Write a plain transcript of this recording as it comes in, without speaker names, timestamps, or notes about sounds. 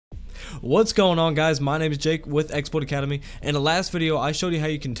What's going on, guys? My name is Jake with Exploit Academy. In the last video I showed you how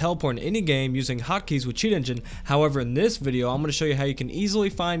you can teleport in any game using hotkeys with Cheat Engine. However, in this video I'm going to show you how you can easily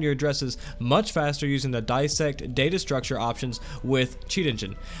find your addresses much faster using the Dissect data structure options with Cheat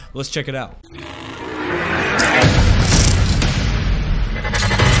Engine. Let's check it out.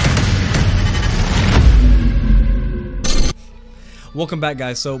 Welcome back,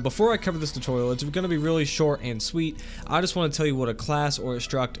 guys. So before I cover this tutorial, it's going to be really short and sweet. I just want to tell you what a class or a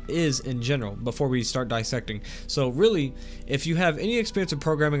struct is in general before we start dissecting. So really, if you have any experience in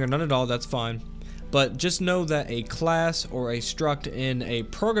programming or none at all, that's fine. But just know that a class or a struct in a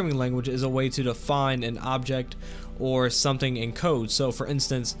programming language is a way to define an object or something in code. So for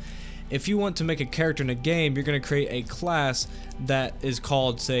instance, if you want to make a character in a game, you're going to create a class that is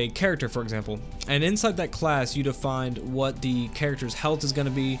called, say, character, for example. And inside that class, you defined what the character's health is going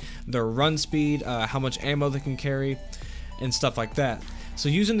to be, their run speed, how much ammo they can carry, and stuff like that. So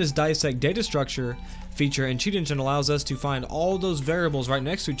using this dissect data structure feature in Cheat Engine allows us to find all those variables right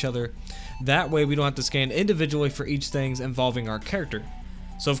next to each other. That way we don't have to scan individually for each thing involving our character.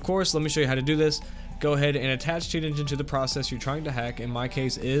 So of course, let me show you how to do this. Go ahead and attach Cheat Engine to the process you're trying to hack. In my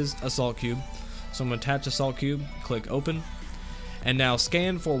case is Assault Cube. So I'm going to attach Assault Cube, click open, and now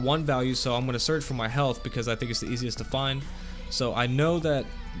scan for one value. So I'm going to search for my health because I think it's the easiest to find. So I know that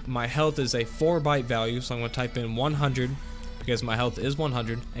my health is a 4-byte value, so I'm going to type in 100 because my health is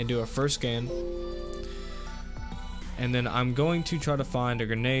 100 and do a first scan. And then I'm going to try to find a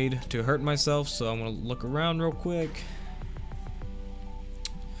grenade to hurt myself, so I'm going to look around real quick.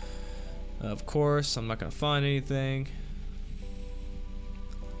 Of course, I'm not going to find anything.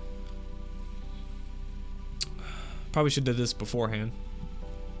 Probably should have did this beforehand.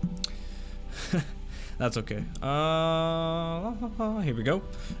 That's okay. Here we go.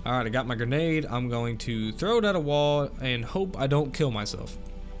 Alright, I got my grenade. I'm going to throw it at a wall and hope I don't kill myself.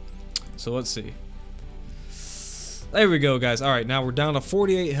 So let's see. There we go, guys. Alright, now we're down to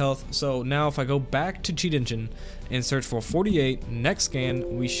 48 health. So now if I go back to Cheat Engine and search for 48, next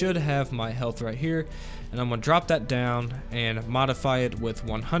scan, we should have my health right here. And I'm going to drop that down and modify it with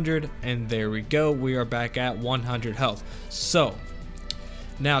 100. And there we go. We are back at 100 health. So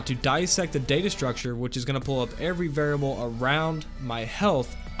now to dissect the data structure, which is going to pull up every variable around my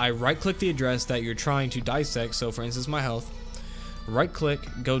health, I right click the address that you're trying to dissect. So for instance, my health, right click,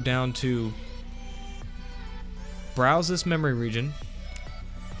 go down to browse this memory region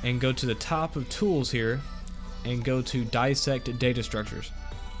and go to the top of tools here and go to dissect data structures,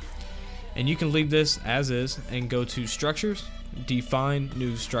 and you can leave this as is and go to structures, define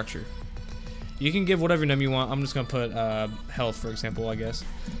new structure. You can give whatever name you want. I'm just gonna put health, for example, I guess,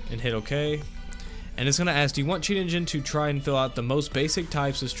 and hit OK. And it's gonna ask, do you want Cheat Engine to try and fill out the most basic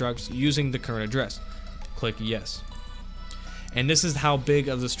types of structs using the current address? Click yes. And this is how big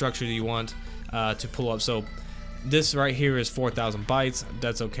of the structure do you want to pull up. So this right here is 4,000 bytes.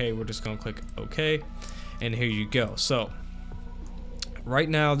 That's okay. We're just going to click OK. And here you go. So right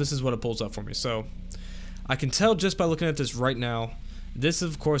now, this is what it pulls up for me. So I can tell just by looking at this right now, this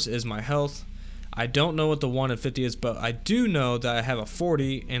of course is my health. I don't know what the 1 and 50 is, but I do know that I have a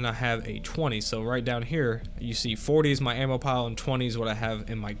 40 and I have a 20. So right down here, you see 40 is my ammo pile and 20 is what I have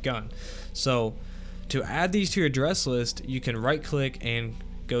in my gun. So to add these to your address list, you can right click and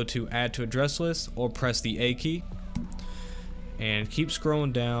go to add to address list or press the A key and keep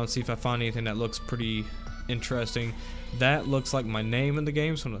scrolling down, see if I find anything that looks pretty interesting. That looks like my name in the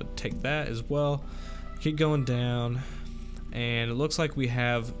game, so I'm going to take that as well. Keep going down, and it looks like we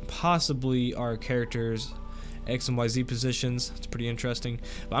have possibly our characters X and Y Z positions. It's pretty interesting,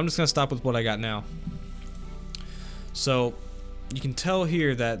 but I'm just going to stop with what I got now. So you can tell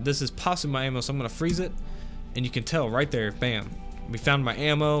here that this is possibly my ammo, so I'm going to freeze it, and you can tell right there, bam, we found my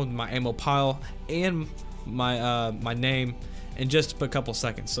ammo pile, and my name in just a couple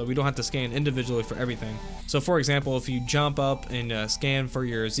seconds. So we don't have to scan individually for everything. So for example, if you jump up and scan for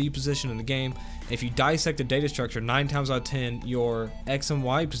your Z position in the game, if you dissect the data structure, 9 times out of 10, your X and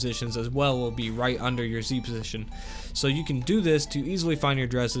Y positions as well will be right under your Z position. So you can do this to easily find your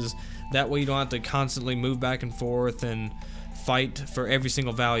addresses. That way you don't have to constantly move back and forth and fight for every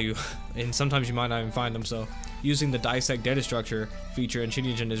single value, and sometimes you might not even find them. So using the dissect data structure feature in Cheat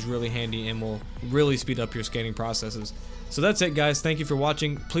Engine is really handy and will really speed up your scanning processes. So that's it, guys. Thank you for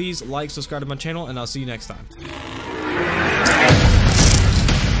watching. Please like, subscribe to my channel, and I'll see you next time.